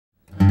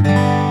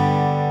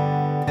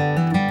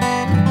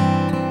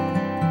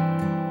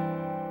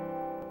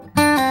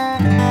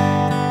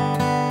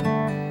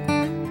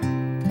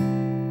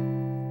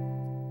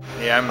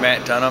Hey, I'm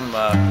Matt Dunham,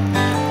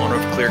 owner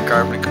of Clear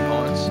Carbon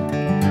Components.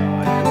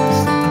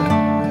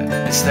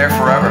 It's there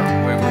forever.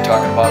 We were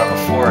talking about it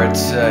before.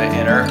 It's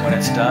inert when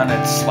it's done.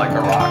 It's like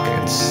a rock.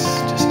 It's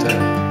just a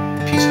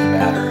piece of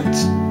matter.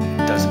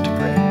 It doesn't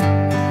degrade.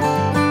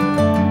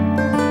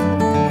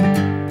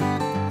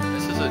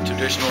 This is a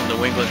traditional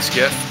New England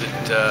skiff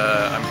that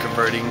I'm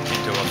converting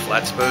into a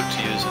flats boat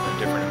to use in a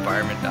different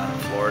environment down in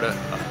Florida,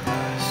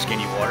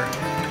 skinny water.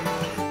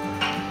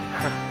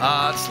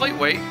 It's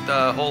lightweight.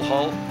 The whole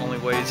hull only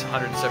weighs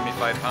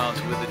 175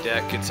 pounds. With the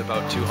deck, it's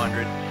about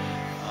 200.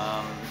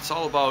 It's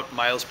all about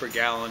miles per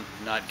gallon,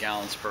 not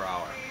gallons per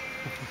hour.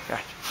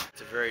 Gotcha.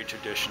 It's a very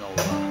traditional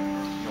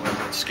New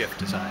England skiff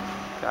design.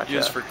 Gotcha.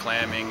 Used for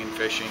clamming and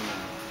fishing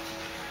and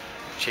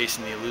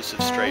chasing the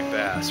elusive striped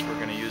bass. We're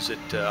going to use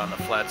it on the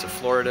flats of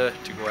Florida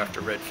to go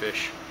after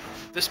redfish.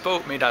 This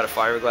boat, made out of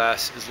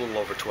fiberglass, is a little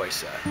over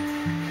twice that.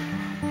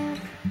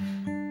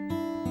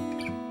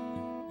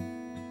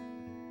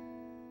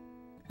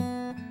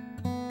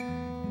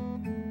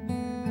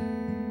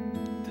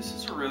 This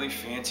is a really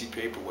fancy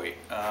paperweight.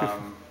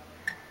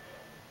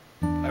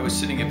 I was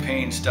sitting at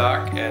Payne's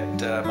Dock at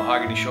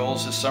Mahogany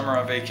Shoals this summer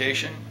on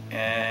vacation,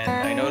 and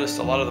I noticed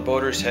a lot of the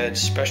boaters had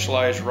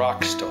specialized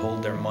rocks to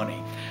hold their money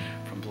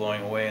from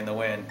blowing away in the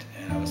wind.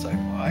 And I was like,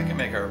 well, I can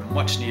make a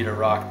much neater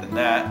rock than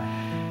that.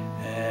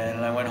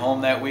 And I went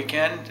home that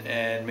weekend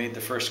and made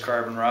the first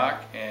carbon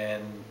rock,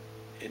 and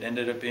it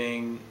ended up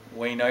being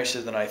way nicer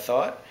than I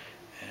thought,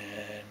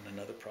 and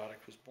another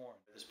product was born.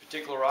 This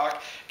particular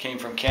rock came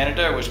from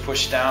Canada. It was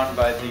pushed down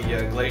by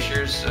the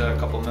glaciers a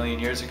couple million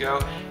years ago,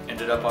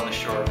 ended up on the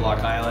shore of Block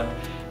Island,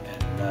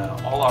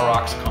 and all our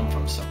rocks come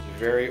from some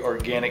very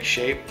organic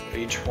shape.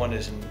 Each one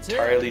is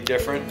entirely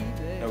different.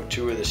 No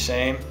two are the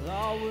same,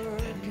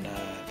 and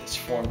it's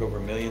formed over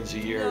millions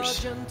of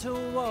years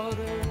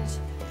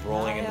of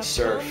rolling in the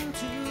surf.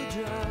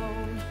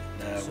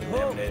 We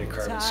laminated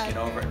carbon skin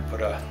over it and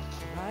put a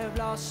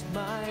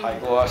high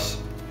gloss.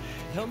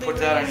 You put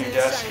that on your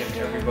desk and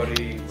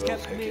everybody will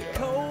pick it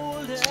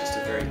up. It's just a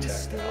very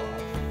tactile.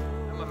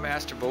 I'm a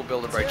master boat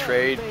builder by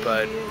trade,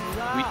 but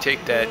we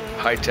take that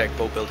high-tech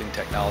boat building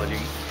technology,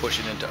 push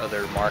it into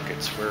other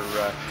markets. We're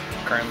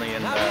currently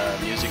in the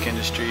music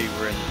industry,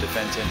 we're in the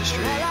defense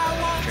industry,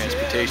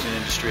 transportation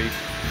industry,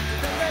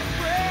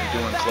 we're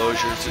doing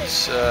closures.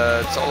 It's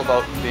all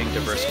about being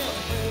diversified.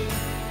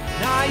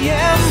 I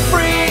am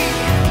free,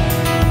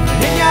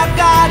 and you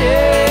got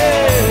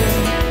it,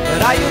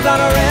 but are you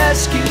gonna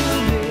rescue me?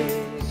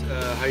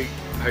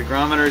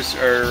 Hygrometers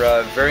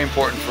are very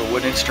important for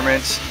wood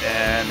instruments,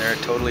 and they're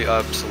totally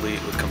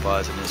obsolete with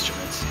composite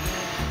instruments.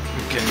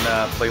 You can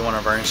play one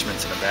of our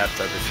instruments in a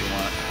bathtub if you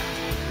want.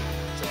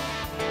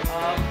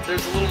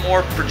 There's a little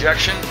more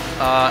projection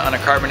on a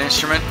carbon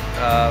instrument.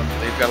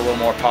 They've got a little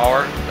more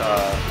power.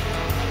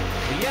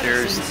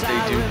 They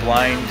do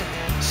blind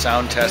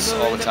sound tests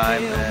all the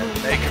time, and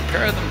they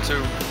compare them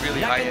to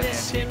really high-end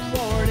antiques.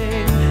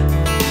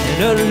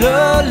 And a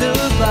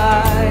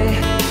lullaby,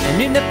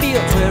 and in the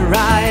fields we're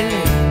riding,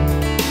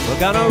 we're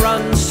gonna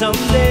run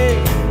someday,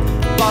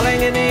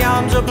 falling in the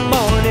arms of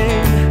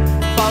morning,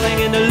 falling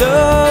in the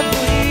love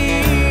we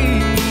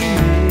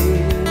made.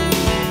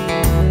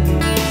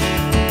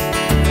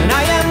 And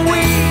I am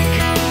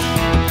weak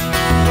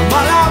from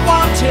all I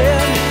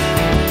wanted,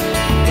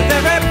 with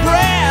every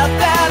breath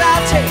that I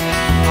take,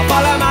 I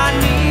fall on my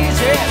knees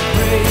and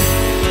pray,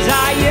 'cause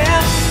I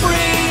am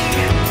free,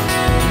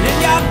 and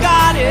you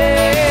got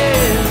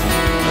it,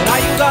 but are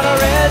you gonna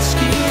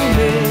rescue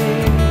me?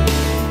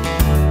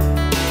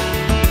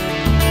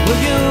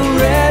 Will you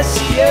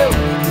rescue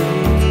me?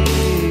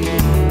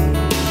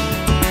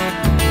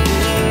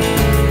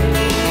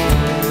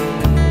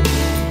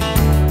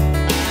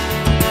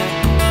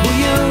 Will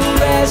you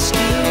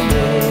rescue me?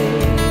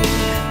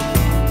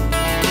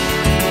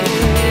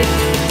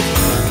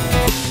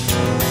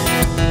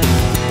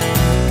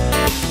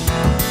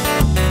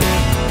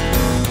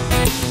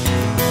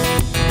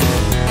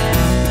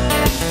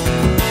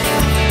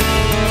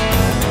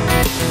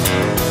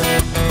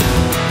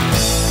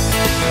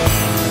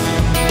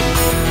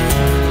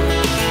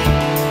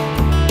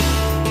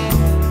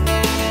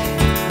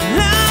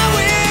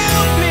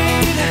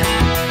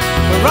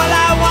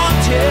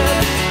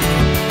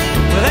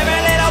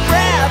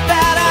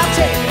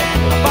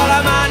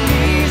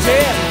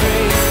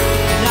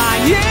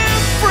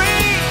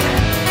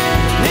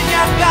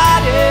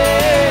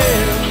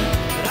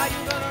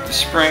 The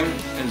spring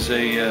is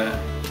a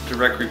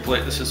direct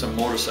replace. This is a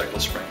motorcycle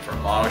spring for a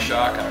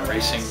monoshock on a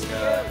racing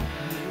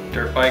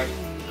dirt bike.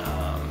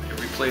 It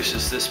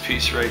replaces this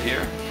piece right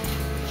here,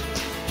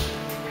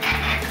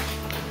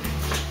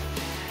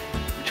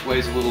 which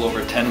weighs a little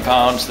over 10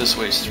 pounds. This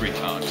weighs 3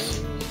 pounds.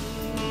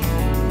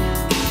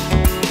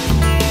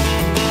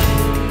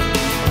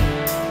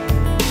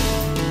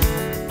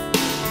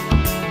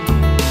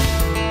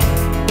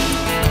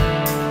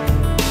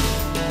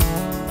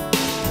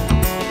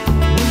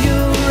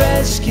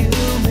 Rescue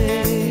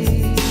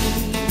me.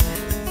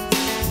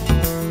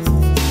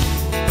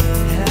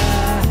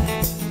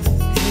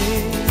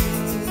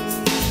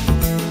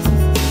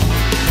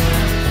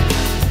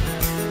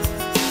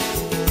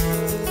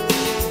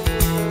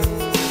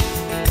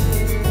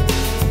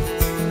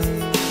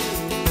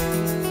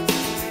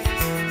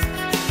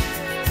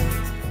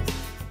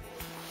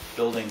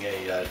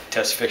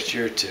 test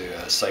fixture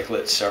to cycle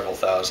it several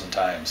thousand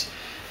times,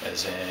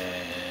 as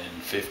in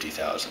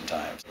 50,000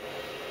 times.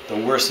 The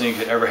worst thing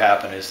that could ever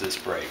happen is this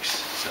breaks.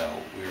 So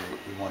we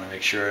want to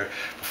make sure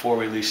before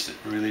we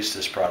release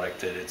this product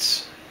that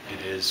it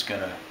is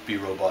going to be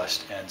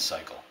robust and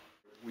cycle.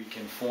 We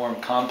can form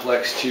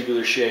complex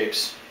tubular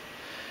shapes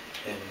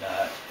in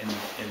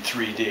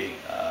 3D.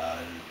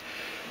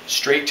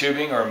 Straight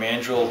tubing or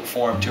mandrel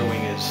form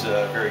tubing is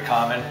very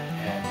common,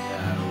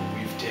 and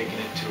we've taken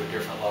it to a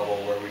different level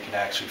where we can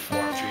actually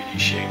form 3D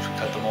shapes. We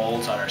cut the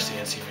molds on our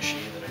CNC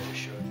machine that I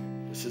just showed you.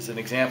 This is an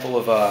example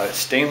of a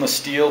stainless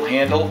steel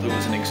handle that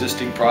was an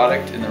existing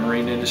product in the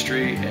marine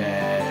industry,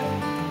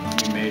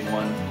 and we made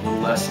one a little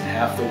less than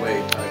half the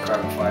weight out of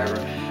carbon fiber,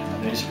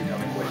 and these are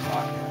becoming quite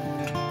popular.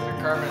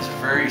 Carbon is a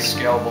very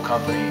scalable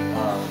company.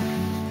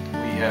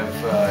 We have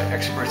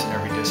experts in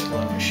every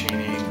discipline: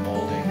 machining,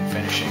 molding,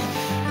 finishing,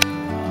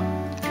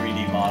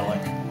 3D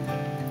modeling,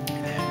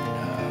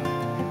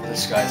 and the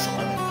sky's the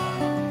limit.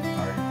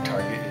 Our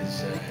target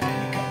is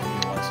any company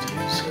who wants to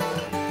use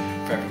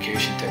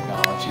fabrication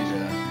technology to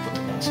put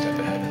them one step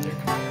ahead of their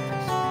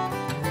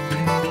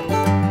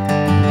competitors.